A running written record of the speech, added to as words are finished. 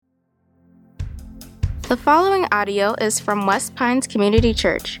The following audio is from West Pines Community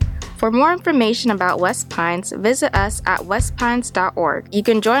Church. For more information about West Pines, visit us at westpines.org. You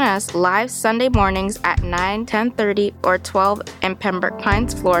can join us live Sunday mornings at 9, 10:30, or 12 in Pembroke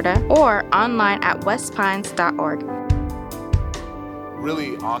Pines, Florida, or online at westpines.org.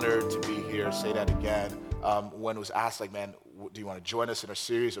 Really honored to be here. Say that again. When it was asked, like, man, do you want to join us in a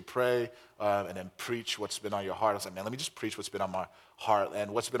series of pray and then preach what's been on your heart? I was like, man, let me just preach what's been on my heart.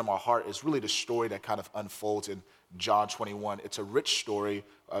 And what's been on my heart is really the story that kind of unfolds in John 21. It's a rich story,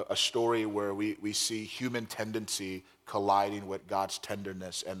 a story where we see human tendency colliding with God's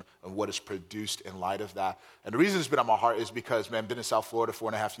tenderness and what is produced in light of that. And the reason it's been on my heart is because, man, I've been in South Florida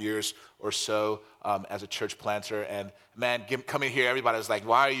 4.5 years or so as a church planter. And, man, coming here, everybody's like,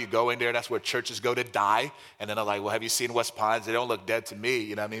 why are you going there? That's where churches go to die. And then I'm like, well, have you seen West Pines? They don't look dead to me,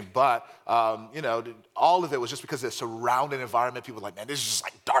 you know what I mean? But, all of it was just because the surrounding environment, people were like, man, this is just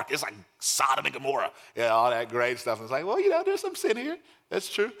like dark. It's like Sodom and Gomorrah, all that great stuff. And it's like, well, there's some sin here. That's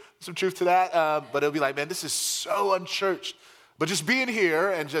true. There's some truth to that. But it'll be like, man, this is so unchurched. But just being here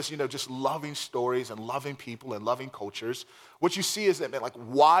and just loving stories and loving people and loving cultures, what you see is that, man, like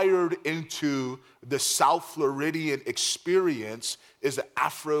wired into the South Floridian experience is the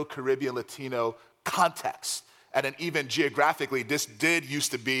Afro-Caribbean Latino context. And then even geographically, this did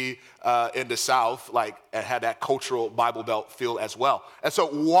used to be in the South, like, and had that cultural Bible Belt feel as well. And so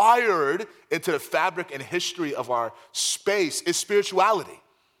wired into the fabric and history of our space is spirituality,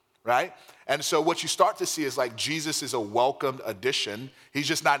 right? And so what you start to see is like Jesus is a welcomed addition. He's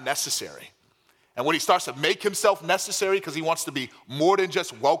just not necessary. And when he starts to make himself necessary because he wants to be more than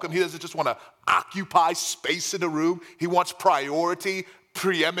just welcome, he doesn't just want to occupy space in the room. He wants priority,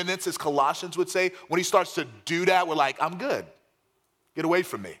 preeminence, as Colossians would say. When he starts to do that, we're like, I'm good. Get away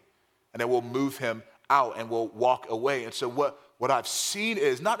from me. And then we'll move him out and we'll walk away. And so what I've seen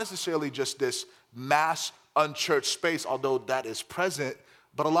is not necessarily just this mass unchurched space, although that is present,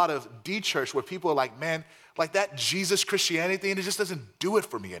 but a lot of de-church where people are like, man, like that Jesus Christianity thing, it just doesn't do it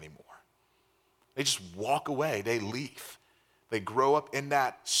for me anymore. They just walk away. They leave. They grow up in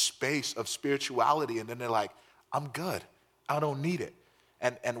that space of spirituality, and then they're like, I'm good. I don't need it.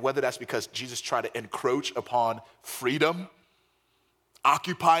 And whether that's because Jesus tried to encroach upon freedom,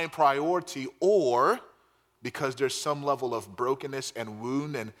 occupying priority, or because there's some level of brokenness and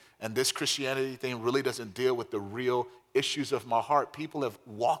wound, and this Christianity thing really doesn't deal with the real issues of my heart, people have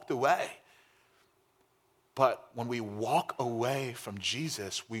walked away. But when we walk away from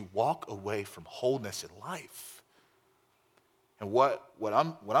Jesus, we walk away from wholeness in life. And what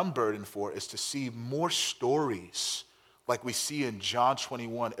I'm burdened for is to see more stories like we see in John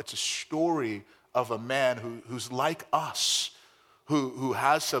 21. It's a story of a man who's like us, who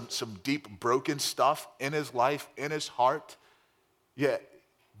has some deep broken stuff in his life, in his heart. Yet,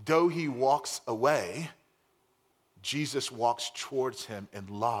 though he walks away, Jesus walks towards him in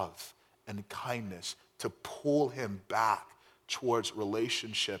love and kindness to pull him back towards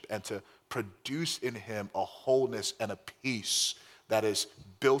relationship and to produce in him a wholeness and a peace that is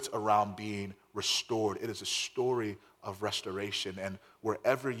built around being restored. It is a story of restoration. And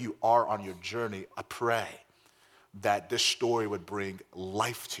wherever you are on your journey, I pray that this story would bring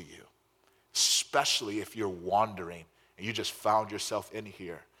life to you, especially if you're wandering and you just found yourself in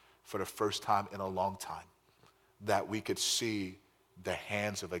here for the first time in a long time, that we could see the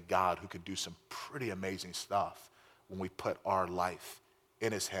hands of a God who could do some pretty amazing stuff when we put our life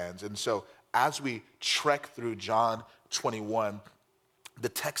in his hands. And so as we trek through John 21, the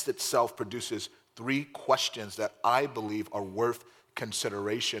text itself produces 3 questions that I believe are worth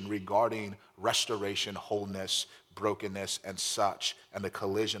consideration regarding restoration, wholeness, brokenness, and such, and the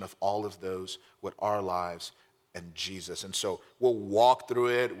collision of all of those with our lives and Jesus. And so we'll walk through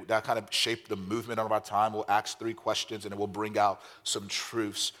it. That kind of shaped the movement of our time. We'll ask 3 questions, and then we'll bring out some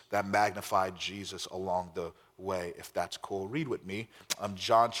truths that magnify Jesus along the way, if that's cool. Read with me.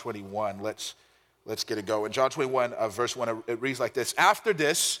 John 21. Let's get it going. John 21, verse 1, it reads like this. After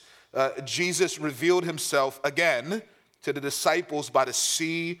this, Jesus revealed himself again to the disciples by the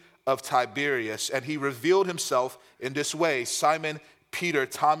Sea of Tiberias, and he revealed himself in this way. Simon Peter,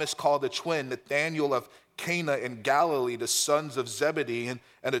 Thomas called the twin, Nathanael of Cana in Galilee, the sons of Zebedee, and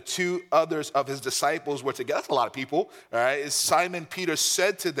the 2 others of his disciples were together. That's a lot of people, all right? Simon Peter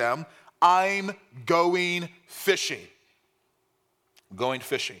said to them, I'm going fishing. Going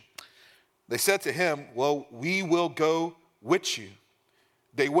fishing. They said to him, well, we will go with you.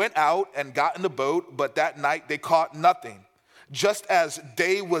 They went out and got in the boat, but that night they caught nothing. Just as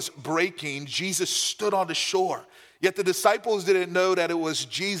day was breaking, Jesus stood on the shore. Yet the disciples didn't know that it was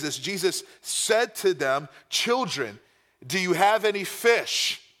Jesus. Jesus said to them, children, do you have any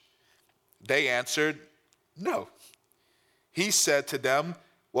fish? They answered, No. He said to them,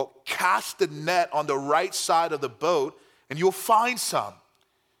 well, cast the net on the right side of the boat and you'll find some.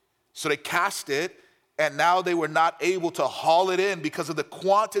 So they cast it, and now they were not able to haul it in because of the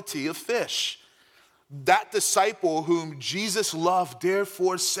quantity of fish. That disciple whom Jesus loved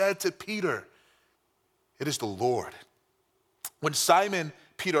therefore said to Peter, it is the Lord. When Simon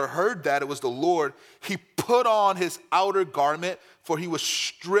Peter heard that it was the Lord, he put on his outer garment, for he was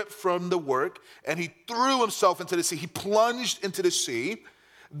stripped from the work, and he threw himself into the sea. He plunged into the sea.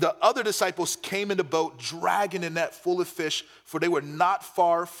 The other disciples came in the boat, dragging a net full of fish, for they were not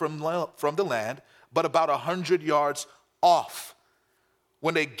far from the land, but about 100 yards off.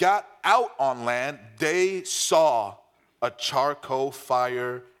 When they got out on land, they saw a charcoal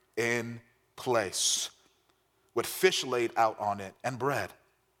fire in place, with fish laid out on it and bread.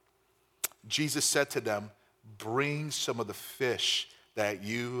 Jesus said to them, bring some of the fish that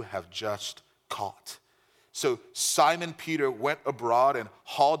you have just caught. So Simon Peter went abroad and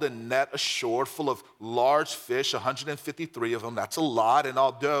hauled a net ashore full of large fish, 153 of them. That's a lot. And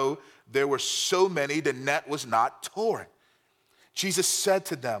although there were so many, the net was not torn. Jesus said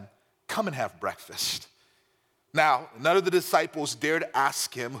to them, come and have breakfast. Now, none of the disciples dared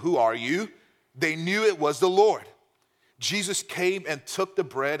ask him, who are you? They knew it was the Lord. Jesus came and took the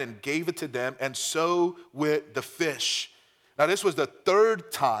bread and gave it to them, and so with the fish. Now, this was the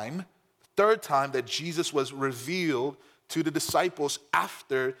third time that Jesus was revealed to the disciples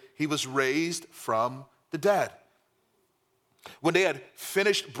after he was raised from the dead. When they had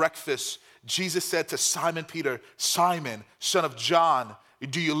finished breakfast, Jesus said to Simon Peter, Simon, son of John,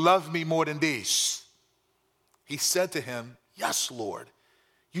 do you love me more than these? He said to him, yes, Lord,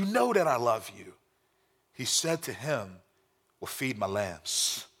 you know that I love you. He said to him, well, feed my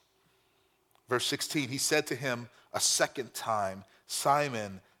lambs. Verse 16, he said to him a second time,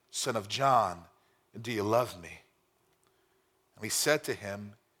 Simon, son of John, do you love me? And he said to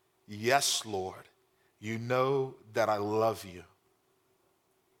him, yes, Lord, you know that I love you.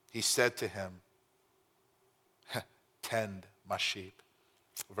 He said to him, tend my sheep.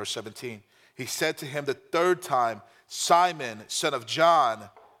 Verse 17, he said to him the third time, Simon, son of John,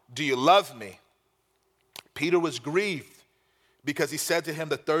 do you love me? Peter was grieved because he said to him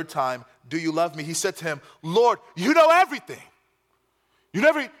the third time, do you love me? He said to him, Lord, you know everything. You know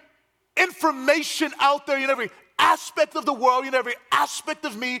every information out there. You know every aspect of the world. You know every aspect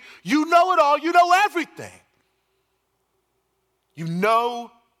of me. You know it all. You know everything. You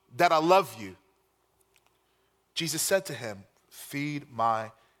know that I love you. Jesus said to him, feed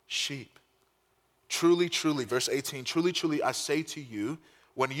my sheep. Truly, truly, verse 18, truly, truly, I say to you,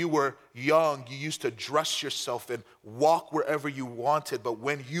 when you were young, you used to dress yourself and walk wherever you wanted. But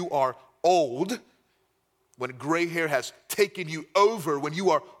when you are old, when gray hair has taken you over, when you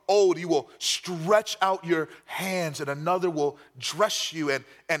are old, you will stretch out your hands and another will dress you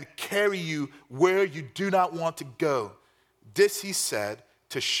and carry you where you do not want to go. This he said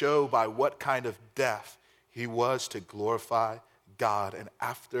to show by what kind of death he was to glorify God. And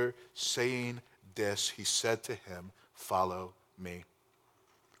after saying this, he said to him, follow me.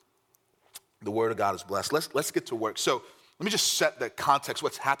 The word of God is blessed. Let's get to work. So let me just set the context,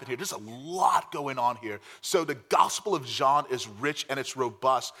 what's happened here. There's a lot going on here. So the Gospel of John is rich and it's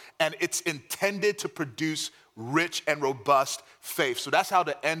robust, and it's intended to produce rich and robust faith. So that's how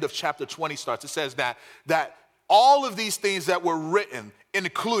the end of chapter 20 starts. It says that all of these things that were written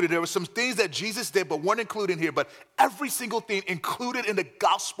included, there were some things that Jesus did but weren't included here, but every single thing included in the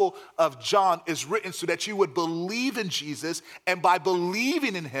Gospel of John is written so that you would believe in Jesus, and by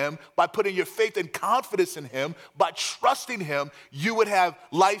believing in him, by putting your faith and confidence in him, by trusting him, you would have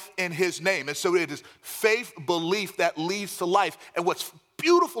life in his name. And so it is faith, belief that leads to life. And what's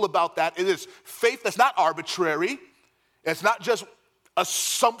beautiful about that is faith that's not arbitrary. It's not just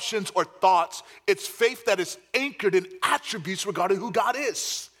assumptions or thoughts. It's faith that is anchored in attributes regarding who God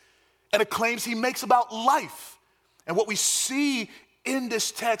is and the claims he makes about life. And what we see in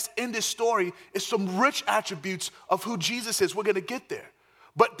this text, in this story, is some rich attributes of who Jesus is. We're going to get there.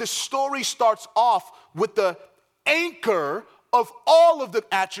 But the story starts off with the anchor of all of the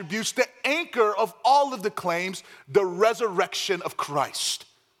attributes, the anchor of all of the claims, the resurrection of Christ.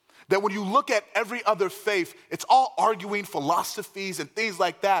 That when you look at every other faith, it's all arguing philosophies and things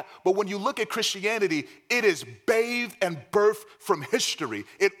like that. But when you look at Christianity, it is bathed and birthed from history.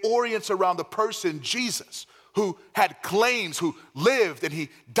 It orients around the person Jesus, who had claims, who lived and he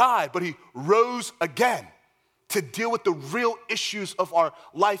died, but he rose again to deal with the real issues of our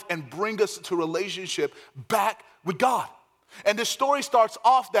life and bring us into relationship back with God. And the story starts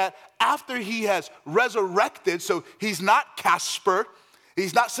off that after he has resurrected, so he's not Casper,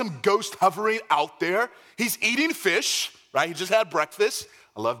 He's not some ghost hovering out there. He's eating fish, right? He just had breakfast.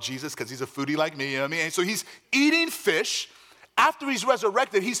 I love Jesus because he's a foodie like me, you know what I mean? And so he's eating fish. After he's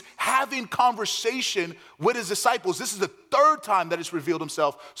resurrected, he's having conversation with his disciples. This is the third time that he's revealed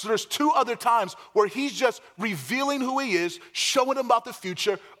himself. So there's 2 other times where he's just revealing who he is, showing them about the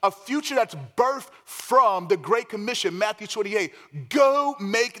future, a future that's birthed from the Great Commission, Matthew 28. Go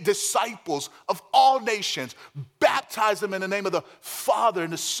make disciples of all nations, baptize them in the name of the Father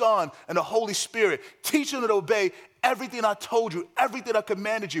and the Son and the Holy Spirit, teach them to obey everything I told you, everything I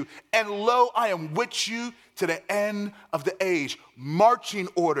commanded you. And lo, I am with you to the end of the age. Marching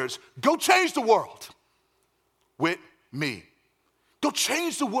orders. Go change the world with me. Go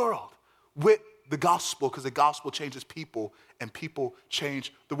change the world with the gospel, because the gospel changes people and people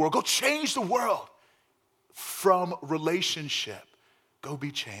change the world. Go change the world from relationship. Go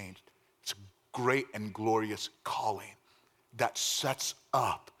be changed. It's a great and glorious calling that sets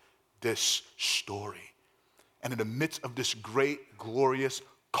up this story. And in the midst of this great, glorious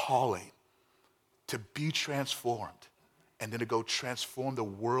calling to be transformed and then to go transform the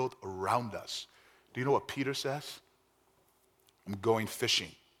world around us, do you know what Peter says? I'm going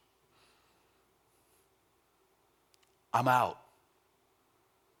fishing. I'm out.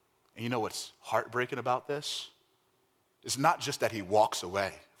 And you know what's heartbreaking about this? It's not just that he walks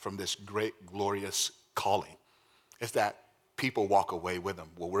away from this great, glorious calling. It's that people walk away with him.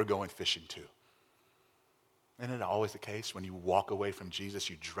 Well, we're going fishing too. Isn't it always the case? When you walk away from Jesus,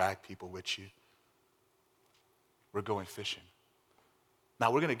 you drag people with you. We're going fishing.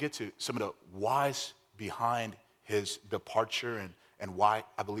 Now, we're going to get to some of the whys behind his departure and why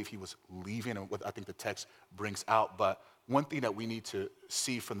I believe he was leaving and what I think the text brings out. But one thing that we need to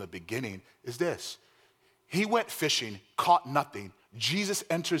see from the beginning is this. He went fishing, caught nothing. Jesus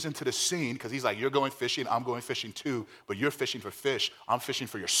enters into the scene because he's like, you're going fishing, I'm going fishing too, but you're fishing for fish, I'm fishing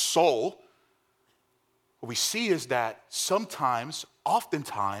for your soul. What we see is that sometimes,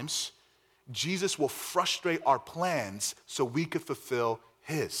 oftentimes, Jesus will frustrate our plans so we could fulfill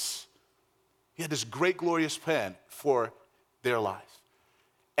his. He had this great, glorious plan for their life.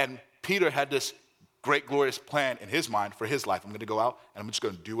 And Peter had this great, glorious plan in his mind for his life. I'm going to go out and I'm just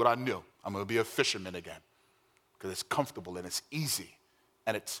going to do what I knew. I'm going to be a fisherman again because it's comfortable and it's easy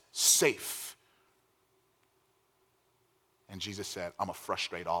and it's safe. And Jesus said, I'm going to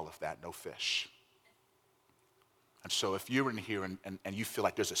frustrate all of that, no fish. And so if you're in here and you feel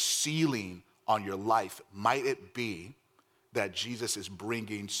like there's a ceiling on your life, might it be that Jesus is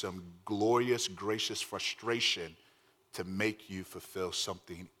bringing some glorious, gracious frustration to make you fulfill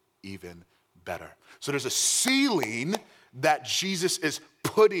something even better? So there's a ceiling that Jesus is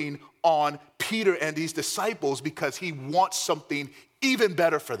putting on Peter and these disciples because he wants something even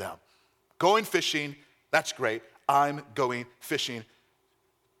better for them. Going fishing, that's great. I'm going fishing.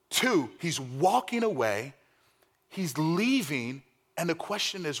 2, he's walking away. He's leaving, and the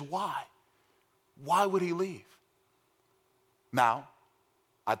question is why? Why would he leave? Now,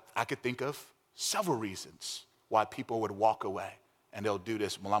 I could think of several reasons why people would walk away, and they'll do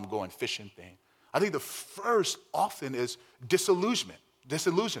this, well, I'm going fishing thing. I think the first often is disillusionment,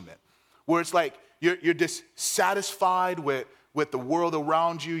 where it's like you're dissatisfied with the world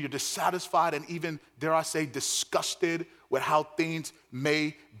around you. You're dissatisfied and even, dare I say, disgusted with how things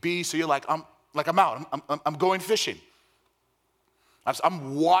may be. So you're like, I'm out. I'm going fishing.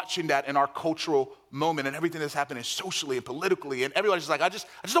 I'm watching that in our cultural moment and everything that's happening socially and politically, and everybody's just like, I just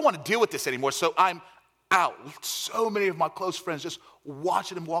don't want to deal with this anymore, so I'm out. So many of my close friends just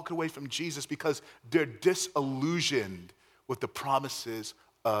watching them walk away from Jesus because they're disillusioned with the promises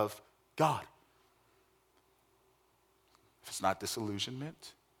of God. If it's not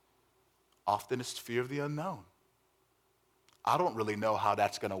disillusionment, often it's fear of the unknown. I don't really know how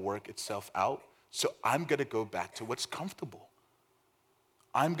that's going to work itself out, so I'm going to go back to what's comfortable.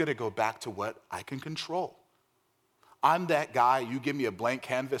 I'm going to go back to what I can control. I'm that guy, you give me a blank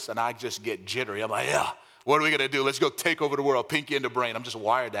canvas and I just get jittery. I'm like, yeah, what are we going to do? Let's go take over the world, pinky in the brain. I'm just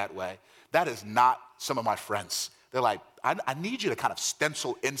wired that way. That is not some of my friends. They're like, I need you to kind of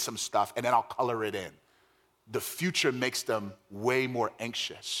stencil in some stuff and then I'll color it in. The future makes them way more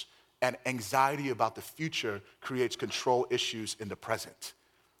anxious. And anxiety about the future creates control issues in the present.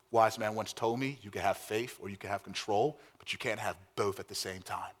 Wise man once told me, you can have faith or you can have control, but you can't have both at the same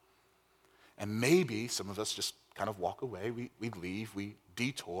time. And maybe some of us just kind of walk away, we leave, we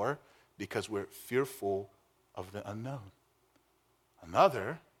detour because we're fearful of the unknown.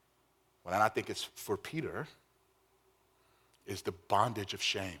 Another, and I think it's for Peter, is the bondage of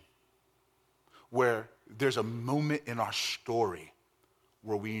shame, where there's a moment in our story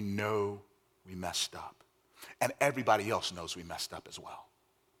where we know we messed up. And everybody else knows we messed up as well.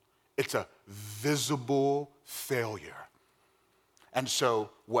 It's a visible failure. And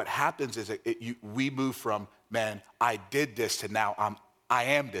so what happens is we move from, man, I did this to now I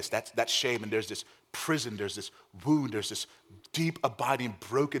am this. That's shame. And there's this prison, there's this wound, there's this deep abiding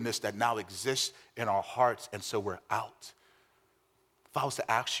brokenness that now exists in our hearts. And so we're out. If I was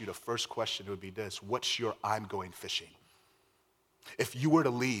to ask you the first question, it would be this: what's your I'm going fishing? If you were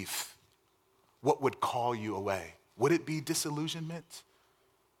to leave, what would call you away? Would it be disillusionment?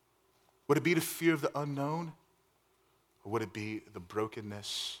 Would it be the fear of the unknown? Or would it be the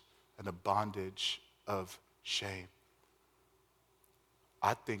brokenness and the bondage of shame?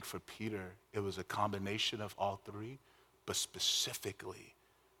 I think for Peter, it was a combination of all three, but specifically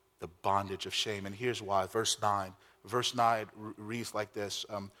the bondage of shame. And here's why. Verse 9 reads like this.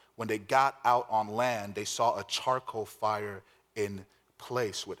 When they got out on land, they saw a charcoal fire in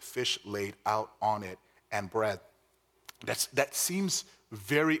place with fish laid out on it and bread. That seems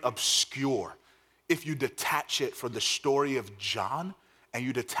very obscure if you detach it from the story of John and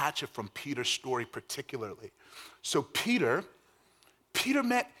you detach it from Peter's story particularly. So Peter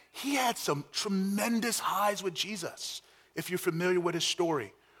met, he had some tremendous highs with Jesus, if you're familiar with his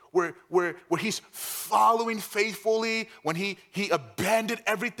story, where he's following faithfully, when he abandoned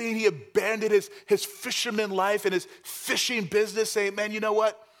everything, he abandoned his fisherman life and his fishing business, saying, man, you know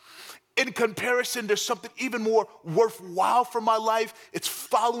what? In comparison, there's something even more worthwhile for my life. It's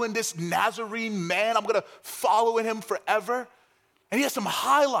following this Nazarene man. I'm going to follow him forever. And he has some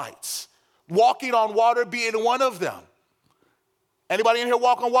highlights, walking on water being one of them. Anybody in here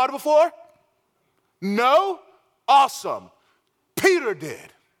walk on water before? No? Awesome. Peter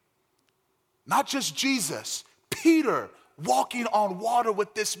did. Not just Jesus. Peter walking on water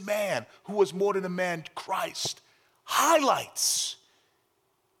with this man who was more than a man, Christ. Highlights.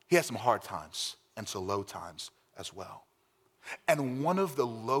 He had some hard times and some low times as well. And one of the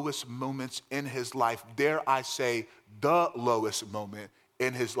lowest moments in his life, dare I say, the lowest moment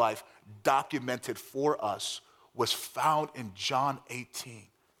in his life, documented for us, was found in John 18.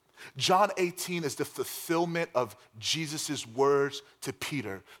 John 18 is the fulfillment of Jesus' words to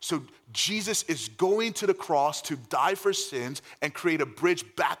Peter. So Jesus is going to the cross to die for sins and create a bridge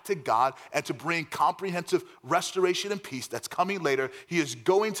back to God and to bring comprehensive restoration and peace that's coming later. He is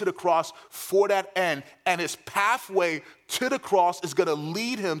going to the cross for that end, and his pathway to the cross is going to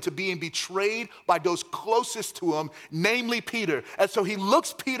lead him to being betrayed by those closest to him, namely Peter. And so he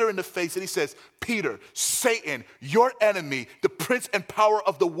looks Peter in the face and he says, Peter, Satan, your enemy, the prince and power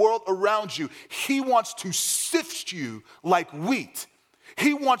of the world around you, he wants to sift you like wheat.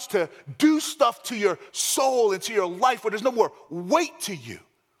 He wants to do stuff to your soul and to your life where there's no more weight to you.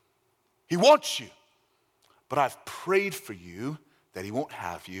 He wants you. But I've prayed for you that he won't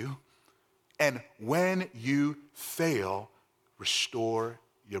have you. And when you fail, restore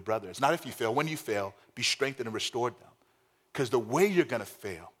your brothers. Not if you fail. When you fail, be strengthened and restored them. Because the way you're going to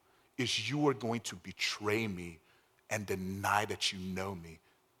fail is you are going to betray me and deny that you know me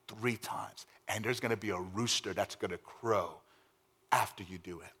 3 times. And there's going to be a rooster that's going to crow after you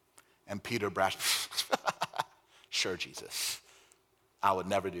do it. And Peter brash, sure, Jesus, I would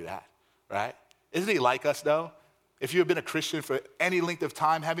never do that, right? Isn't he like us, though? If you've been a Christian for any length of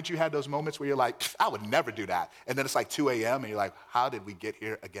time, haven't you had those moments where you're like, I would never do that? And then it's like 2 a.m. and you're like, how did we get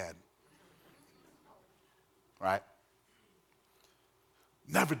here again? Right?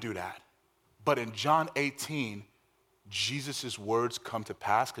 Never do that. But in John 18, Jesus' words come to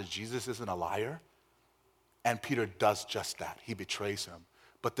pass because Jesus isn't a liar. And Peter does just that. He betrays him.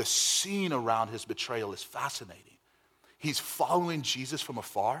 But the scene around his betrayal is fascinating. He's following Jesus from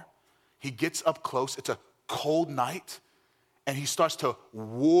afar. He gets up close. It's a cold night. And he starts to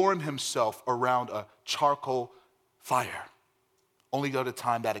warm himself around a charcoal fire. Only the other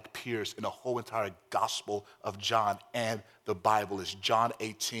time that appears in the whole entire Gospel of John and the Bible is John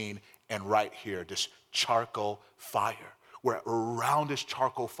 18 and right here, this charcoal fire. Where around this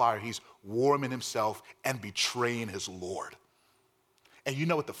charcoal fire, he's warming himself and betraying his Lord. And you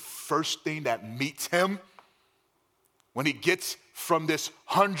know what the first thing that meets him? When he gets from this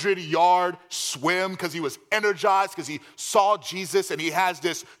 100-yard swim because he was energized, because he saw Jesus and he has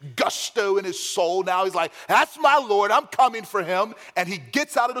this gusto in his soul. Now he's like, that's my Lord, I'm coming for him. And he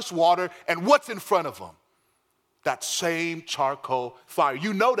gets out of this water, and what's in front of him? That same charcoal fire.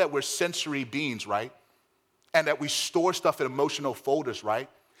 You know that we're sensory beings, right? And that we store stuff in emotional folders, right?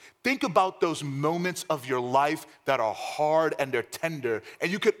 Think about those moments of your life that are hard and they're tender, and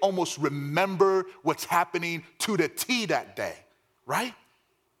you could almost remember what's happening to the T that day, right?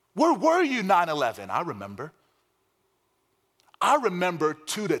 Where were you 9/11? I remember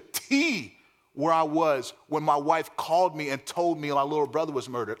to the T where I was when my wife called me and told me my little brother was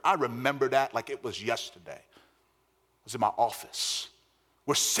murdered. I remember that like it was yesterday. I was in my office.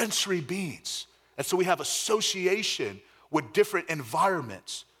 We're sensory beings. And so we have association with different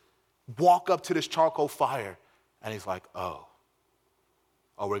environments. Walk up to this charcoal fire, and he's like, oh,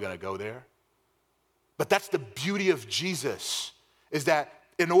 we're going to go there? But that's the beauty of Jesus, is that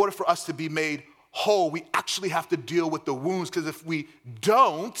in order for us to be made whole, we actually have to deal with the wounds, because if we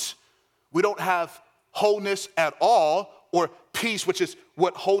don't have wholeness at all, or peace, which is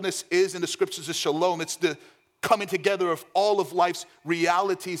what wholeness is in the scriptures, is shalom. It's the coming together of all of life's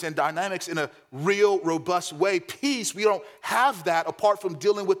realities and dynamics in a real, robust way. Peace, we don't have that apart from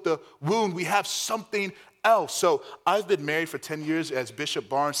dealing with the wound. We have something else. So I've been married for 10 years, as Bishop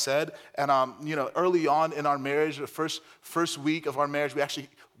Barnes said, and early on in our marriage, the first week of our marriage, we actually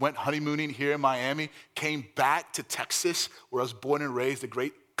went honeymooning here in Miami, came back to Texas, where I was born and raised, the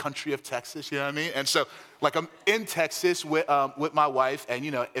great country of Texas, you know what I mean? And so, like, I'm in Texas with my wife, and,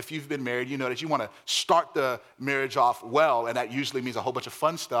 if you've been married, you know that you want to start the marriage off well, and that usually means a whole bunch of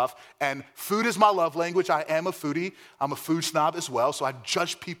fun stuff. And food is my love language. I am a foodie. I'm a food snob as well, so I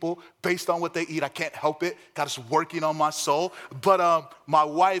judge people based on what they eat. I can't help it. God is working on my soul. But my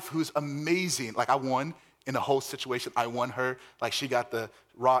wife, who's amazing, like, I won in the whole situation. I won her. Like, she got the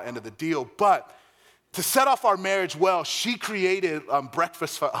raw end of the deal. But to set off our marriage well, she created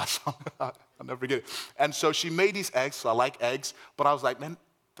breakfast for us. I'll never forget it. And so she made these eggs, so I like eggs, but I was like, man,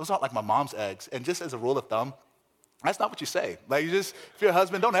 those aren't like my mom's eggs. And just as a rule of thumb, that's not what you say. Like, if you're a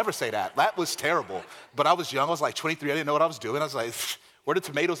husband, don't ever say that. That was terrible. But I was young, I was like 23, I didn't know what I was doing. I was like, where are the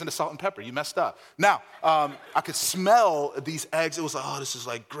tomatoes and the salt and pepper? You messed up. Now, I could smell these eggs. It was like, oh, this is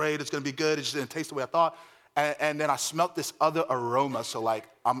like great, it's gonna be good. It just didn't taste the way I thought. And then I smelt this other aroma. So, like,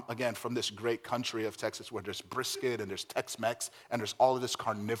 I'm, again, from this great country of Texas where there's brisket and there's Tex-Mex and there's all of this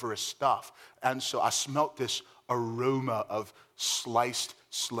carnivorous stuff. And so I smelt this aroma of sliced,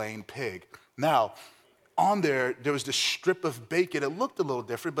 slain pig. Now, on there was this strip of bacon. It looked a little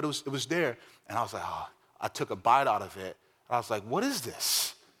different, but it was there. And I was like, I took a bite out of it. And I was like, what is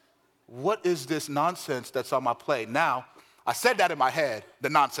this? What is this nonsense that's on my plate? Now, I said that in my head, the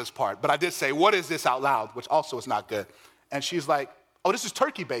nonsense part, but I did say, what is this out loud, which also is not good. And she's like, oh, this is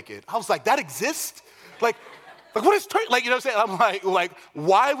turkey bacon. I was like, that exists? Like what is turkey? Like, you know what I'm saying? I'm like,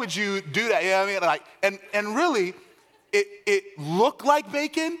 why would you do that? You know what I mean? Like, and really, it looked like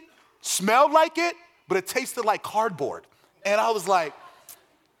bacon, smelled like it, but it tasted like cardboard. And I was like,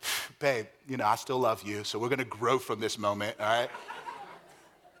 babe, I still love you, so we're gonna grow from this moment, all right?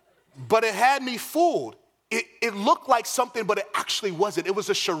 But it had me fooled. It looked like something, but it actually wasn't. It was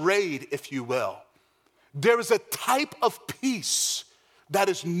a charade, if you will. There is a type of peace that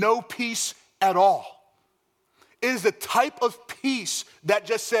is no peace at all. It is the type of peace that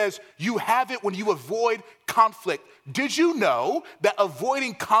just says you have it when you avoid conflict. Did you know that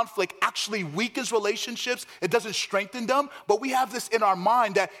avoiding conflict actually weakens relationships? It doesn't strengthen them. But we have this in our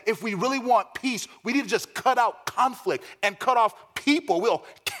mind that if we really want peace, we need to just cut out conflict and cut off people. We'll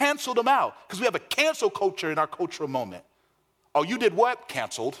cancel them out because we have a cancel culture in our cultural moment. Oh, you did what?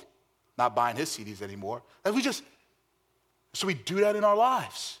 Canceled. Not buying his CDs anymore. And so we do that in our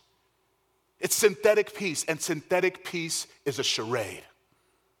lives. It's synthetic peace, and synthetic peace is a charade.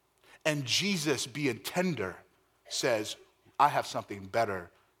 And Jesus, being tender, says, I have something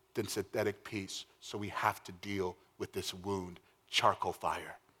better than synthetic peace, so we have to deal with this wound, charcoal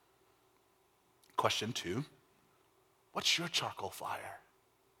fire. Question 2, what's your charcoal fire?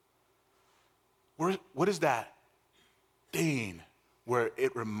 What is that thing where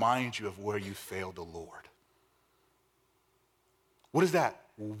it reminds you of where you failed the Lord? What is that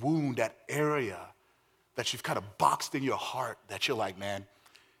wound, that area that you've kind of boxed in your heart that you're like, man,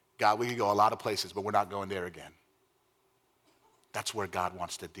 God, we can go a lot of places, but we're not going there again. That's where God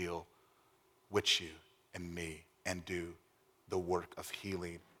wants to deal with you and me and do the work of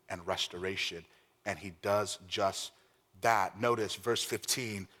healing and restoration. And he does just that. Notice verse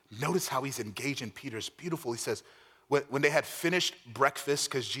 15. Notice how he's engaging Peter. It's beautiful. He says, when they had finished breakfast,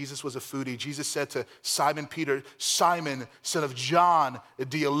 because Jesus was a foodie, Jesus said to Simon Peter, Simon, son of John,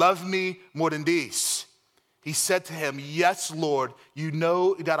 do you love me more than these? He said to him, yes, Lord, you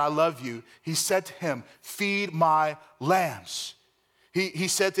know that I love you. He said to him, feed my lambs. He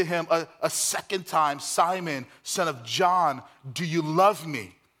said to him a second time, Simon, son of John, do you love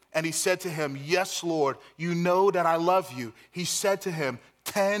me? And he said to him, yes, Lord, you know that I love you. He said to him,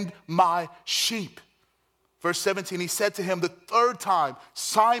 tend my sheep. Verse 17, he said to him the third time,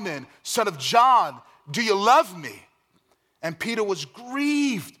 Simon, son of John, do you love me? And Peter was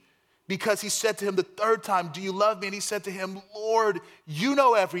grieved because he said to him the third time, do you love me? And he said to him, Lord, you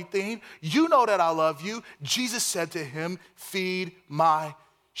know everything. You know that I love you. Jesus said to him, feed my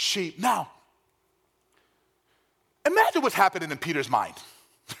sheep. Now, imagine what's happening in Peter's mind,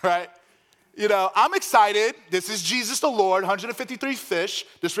 right? You know, I'm excited. This is Jesus the Lord, 153 fish.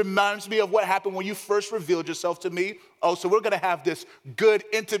 This reminds me of what happened when you first revealed yourself to me. Oh, so we're going to have this good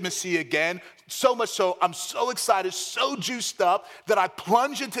intimacy again. So much so, I'm so excited, so juiced up that I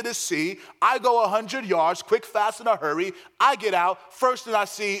plunge into the sea. I go 100 yards, quick, fast, in a hurry. I get out. First thing I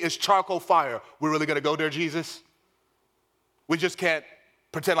see is charcoal fire. We're really going to go there, Jesus? We just can't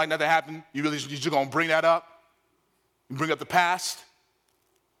pretend like nothing happened. You're just going to bring that up? You bring up the past,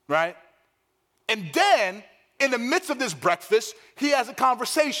 right? And then, in the midst of this breakfast, he has a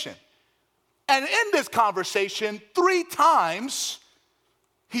conversation. And in this conversation, 3 times,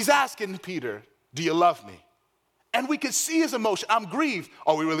 he's asking Peter, do you love me? And we can see his emotion. I'm grieved.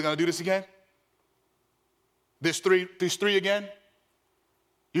 Are we really going to do this again? These three again?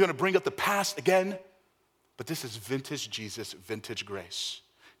 You're going to bring up the past again? But this is vintage Jesus, vintage grace.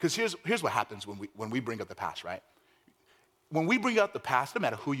 Because here's what happens when we bring up the past, right? When we bring up the past, no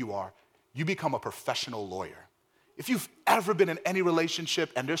matter who you are, you become a professional lawyer. If you've ever been in any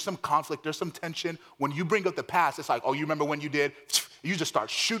relationship and there's some conflict, there's some tension, when you bring up the past, it's like, oh, you remember when you did? You just start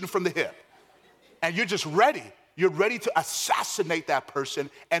shooting from the hip. And you're just ready. You're ready to assassinate that person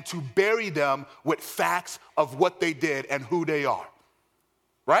and to bury them with facts of what they did and who they are.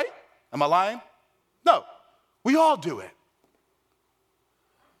 Right? Am I lying? No. We all do it.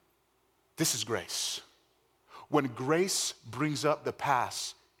 This is grace. When grace brings up the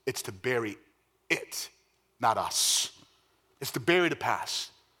past, it's to bury it, not us. It's to bury the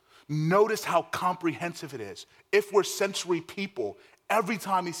past. Notice how comprehensive it is. If we're sensory people, every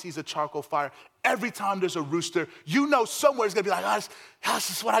time he sees a charcoal fire, every time there's a rooster, you know somewhere he's gonna be like, oh,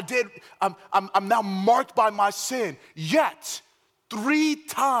 this is what I did. I'm now marked by my sin. Yet, 3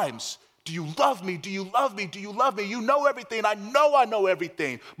 times, do you love me? Do you love me? Do you love me? You know everything. I know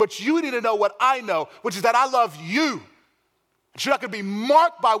everything. But you need to know what I know, which is that I love you. You're not going to be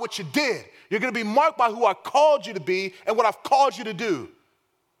marked by what you did. You're going to be marked by who I called you to be and what I've called you to do.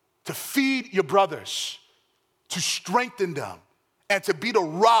 To feed your brothers, to strengthen them, and to be the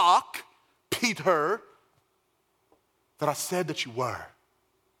rock, Peter, that I said that you were.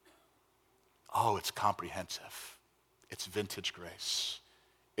 Oh, it's comprehensive. It's vintage grace.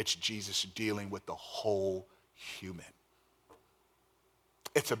 It's Jesus dealing with the whole human.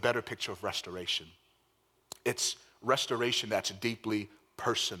 It's a better picture of restoration. It's restoration that's deeply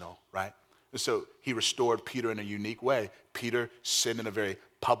personal, right? And so he restored Peter in a unique way. Peter sinned in a very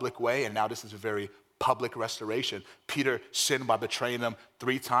public way, and now this is a very public restoration. Peter sinned by betraying him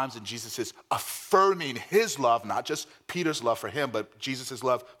 3 times, and Jesus is affirming his love, not just Peter's love for him, but Jesus'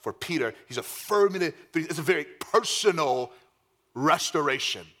 love for Peter. He's affirming it. It's a very personal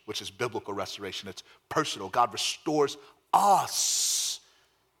restoration, which is biblical restoration. It's personal. God restores us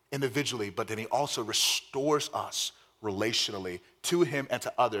individually, but then he also restores us relationally to him and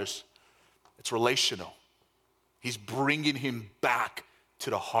to others. It's relational. He's bringing him back to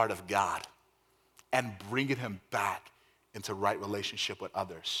the heart of God and bringing him back into right relationship with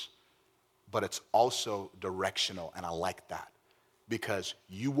others. But it's also directional, and I like that, because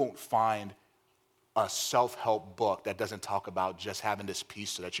you won't find a self-help book that doesn't talk about just having this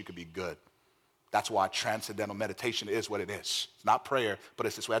peace so that you could be good. That's why transcendental meditation is what it is. It's not prayer, but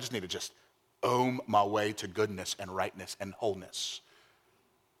it's this way. I just need to just own my way to goodness and rightness and wholeness.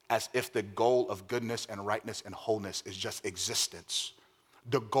 As if the goal of goodness and rightness and wholeness is just existence.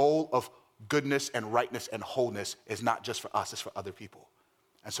 The goal of goodness and rightness and wholeness is not just for us, it's for other people.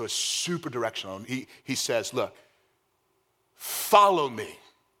 And so it's super directional. He says, look, follow me.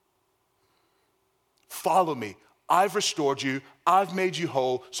 Follow me. I've restored you. I've made you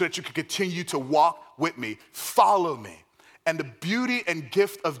whole so that you can continue to walk with me. Follow me. And the beauty and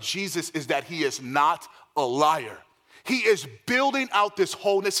gift of Jesus is that he is not a liar. He is building out this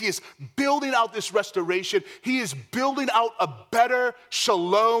wholeness. He is building out this restoration. He is building out a better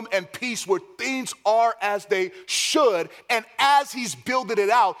shalom and peace where things are as they should. And as he's building it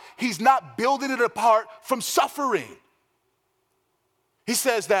out, he's not building it apart from suffering. He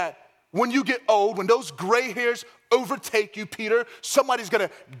says that when you get old, when those gray hairs overtake you, Peter, somebody's going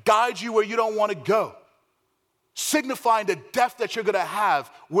to guide you where you don't want to go, signifying the death that you're going to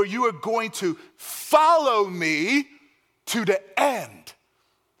have, where you are going to follow me to the end.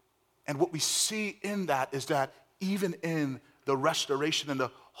 And what we see in that is that even in the restoration and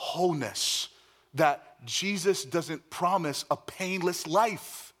the wholeness, that Jesus doesn't promise a painless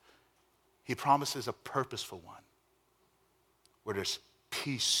life. He promises a purposeful one, where there's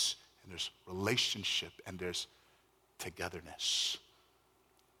peace and there's relationship, and there's togetherness.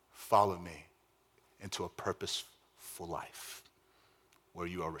 Follow me into a purposeful life where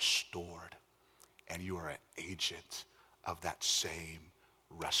you are restored and you are an agent of that same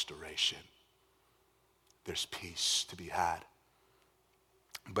restoration. There's peace to be had,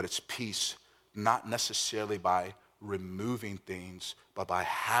 but it's peace not necessarily by removing things, but by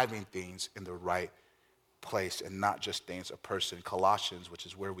having things in the right place, and not just things, a person. Colossians, which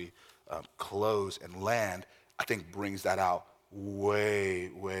is where we close and land, I think brings that out way,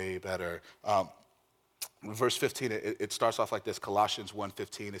 way better. Verse 15, it starts off like this, Colossians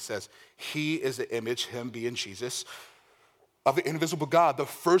 1:15. It says, he is the image, him being Jesus, of the invisible God, the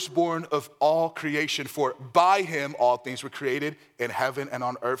firstborn of all creation. For by him all things were created in heaven and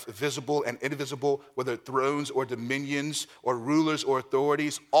on earth, visible and invisible, whether thrones or dominions or rulers or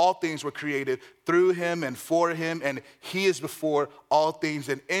authorities. All things were created through him and for him, and he is before all things,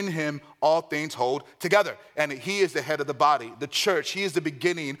 and in him all things hold together. And he is the head of the body, the church. He is the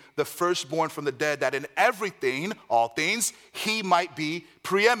beginning, the firstborn from the dead, that in everything, all things, he might be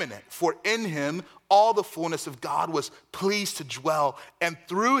preeminent. For in him all the fullness of God was pleased to dwell, and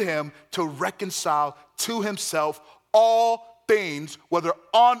through him to reconcile to himself all things, whether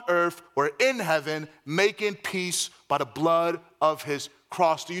on earth or in heaven, making peace by the blood of his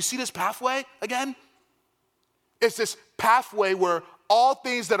cross. Do you see this pathway again? It's this pathway where all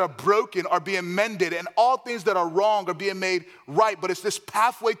things that are broken are being mended, and all things that are wrong are being made right. But it's this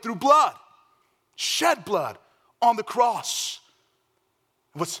pathway through blood, shed blood on the cross.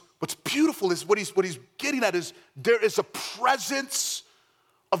 What's beautiful is what he's getting at is there is a presence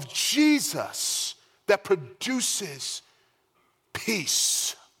of Jesus that produces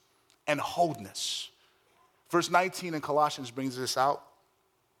peace and wholeness. Verse 19 in Colossians brings this out.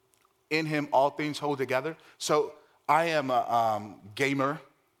 In him all things hold together. So I am a gamer.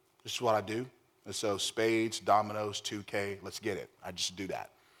 This is what I do. And so spades, dominoes, 2K, let's get it. I just do that.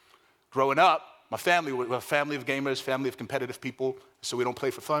 Growing up, my family, we're a family of gamers, family of competitive people, so we don't play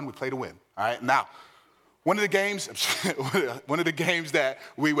for fun, we play to win, all right? Now, one of the games that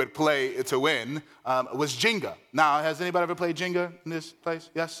we would play to win was Jenga. Now, has anybody ever played Jenga in this place?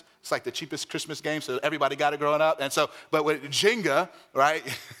 Yes? It's like the cheapest Christmas game, so everybody got it growing up. And so, but with Jenga, right?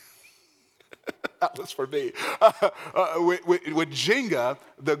 That was for me. With Jenga,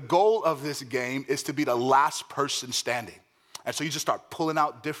 the goal of this game is to be the last person standing. And so you just start pulling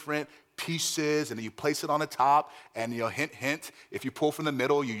out different pieces, and then you place it on the top, and hint, hint, if you pull from the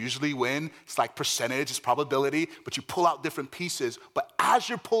middle, you usually win. It's like percentage, it's probability, but you pull out different pieces. But as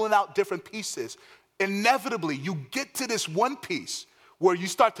you're pulling out different pieces, inevitably you get to this one piece where you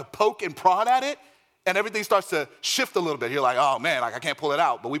start to poke and prod at it, and everything starts to shift a little bit. You're like, oh man, like I can't pull it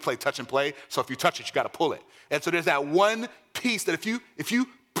out. But we play touch and play, so if you touch it, you gotta pull it. And so there's that one piece that if you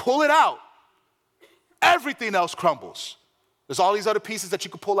pull it out, everything else crumbles. There's all these other pieces that you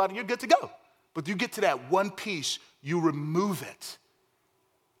can pull out and you're good to go. But you get to that one piece, you remove it,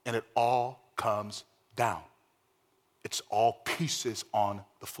 and it all comes down. It's all pieces on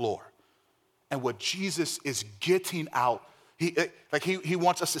the floor. And what Jesus is getting out, he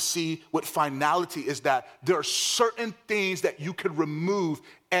wants us to see what finality is, that there are certain things that you could remove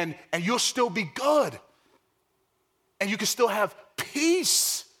and you'll still be good. And you can still have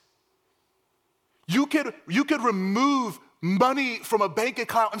peace. You could remove money from a bank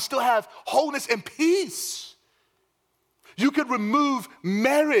account and still have wholeness and peace. You could remove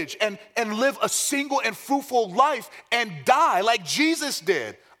marriage and live a single and fruitful life and die like Jesus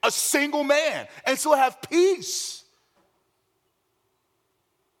did, a single man, and still have peace.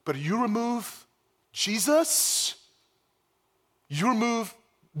 But you remove Jesus, you remove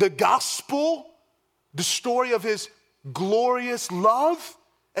the gospel, the story of his glorious love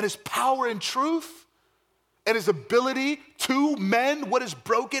and his power and truth, and his ability to mend what is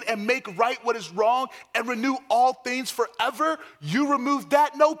broken and make right what is wrong and renew all things forever, you remove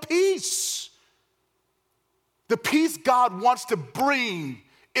that, no peace. The peace God wants to bring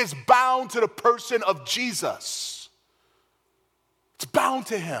is bound to the person of Jesus. It's bound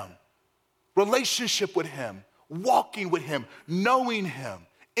to him. Relationship with him, walking with him, knowing him,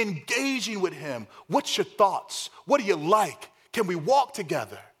 engaging with him. What's your thoughts? What do you like? Can we walk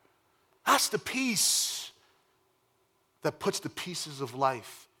together? That's the peace that puts the pieces of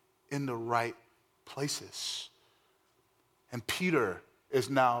life in the right places. And Peter is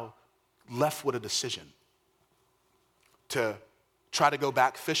now left with a decision to try to go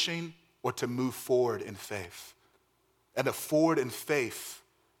back fishing or to move forward in faith. And to forward in faith,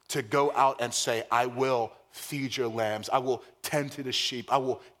 to go out and say, I will feed your lambs. I will tend to the sheep. I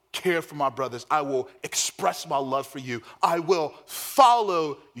will care for my brothers. I will express my love for you. I will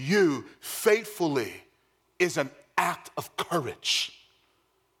follow you faithfully is an act of courage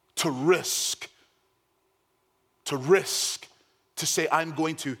to risk, to say, I'm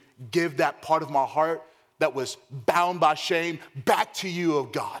going to give that part of my heart that was bound by shame back to you, oh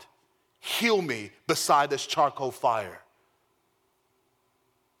God. Heal me beside this charcoal fire.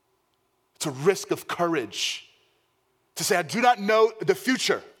 It's a risk of courage to say, I do not know the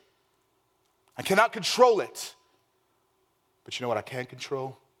future. I cannot control it. But you know what I can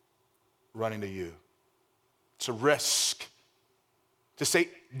control? Running to you. It's a risk to say,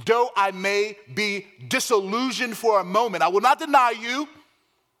 though I may be disillusioned for a moment, I will not deny you.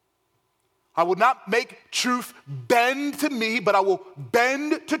 I will not make truth bend to me, but I will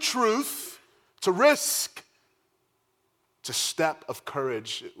bend to truth. It's a risk. It's a step of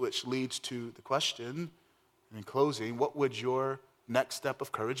courage, which leads to the question, and in closing, what would your next step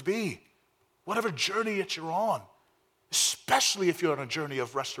of courage be? Whatever journey that you're on, especially if you're on a journey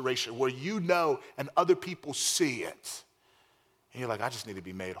of restoration where you know and other people see it. And you're like, I just need to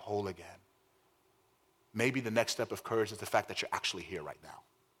be made whole again. Maybe the next step of courage is the fact that you're actually here right now.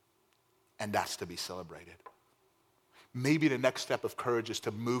 And that's to be celebrated. Maybe the next step of courage is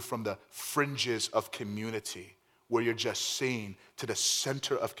to move from the fringes of community where you're just seen to the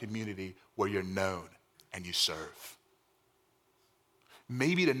center of community where you're known and you serve.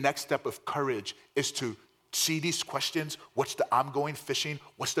 Maybe the next step of courage is to see these questions. What's the I'm going fishing?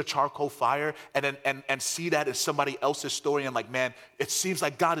 What's the charcoal fire? And see that as somebody else's story and like, man, it seems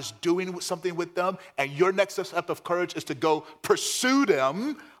like God is doing something with them. And your next step of courage is to go pursue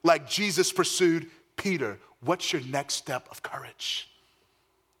them like Jesus pursued Peter. What's your next step of courage?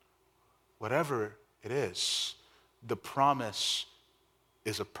 Whatever it is, the promise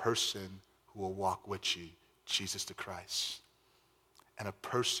is a person who will walk with you, Jesus the Christ, and a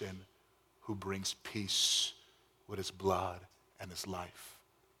person who brings peace with his blood and his life.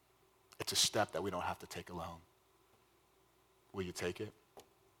 It's a step that we don't have to take alone. Will you take it?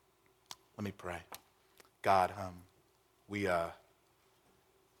 Let me pray. God, we are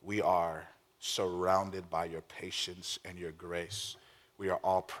surrounded by your patience and your grace. We are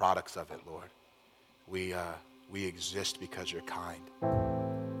all products of it, Lord. We exist because you're kind.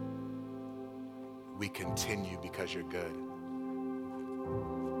 We continue because you're good.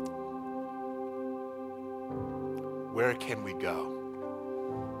 Where can we go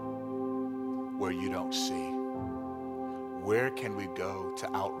where you don't see? Where can we go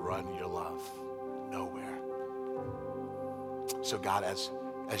to outrun your love? Nowhere. So God, as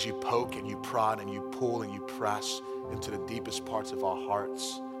you poke and you prod and you pull and you press into the deepest parts of our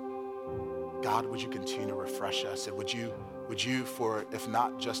hearts, God, would you continue to refresh us? And would you for, if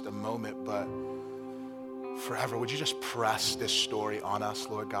not just a moment, but forever, would you just press this story on us,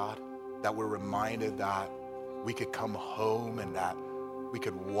 Lord God, that we're reminded that we could come home and that we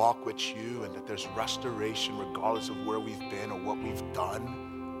could walk with you and that there's restoration regardless of where we've been or what we've done,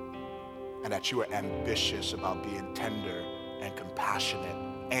 and that you are ambitious about being tender and compassionate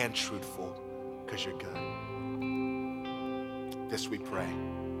and truthful because you're good. This we pray.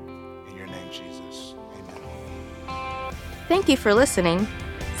 In your name, Jesus. Amen. Thank you for listening.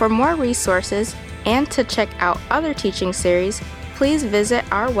 For more resources and to check out other teaching series, please visit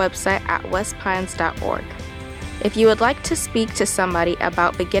our website at westpines.org. If you would like to speak to somebody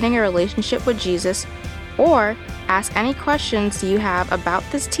about beginning a relationship with Jesus or ask any questions you have about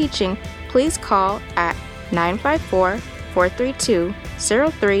this teaching, please call at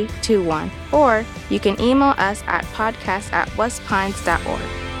 954-432-0321, or you can email us at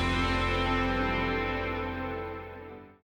podcast@westpines.org.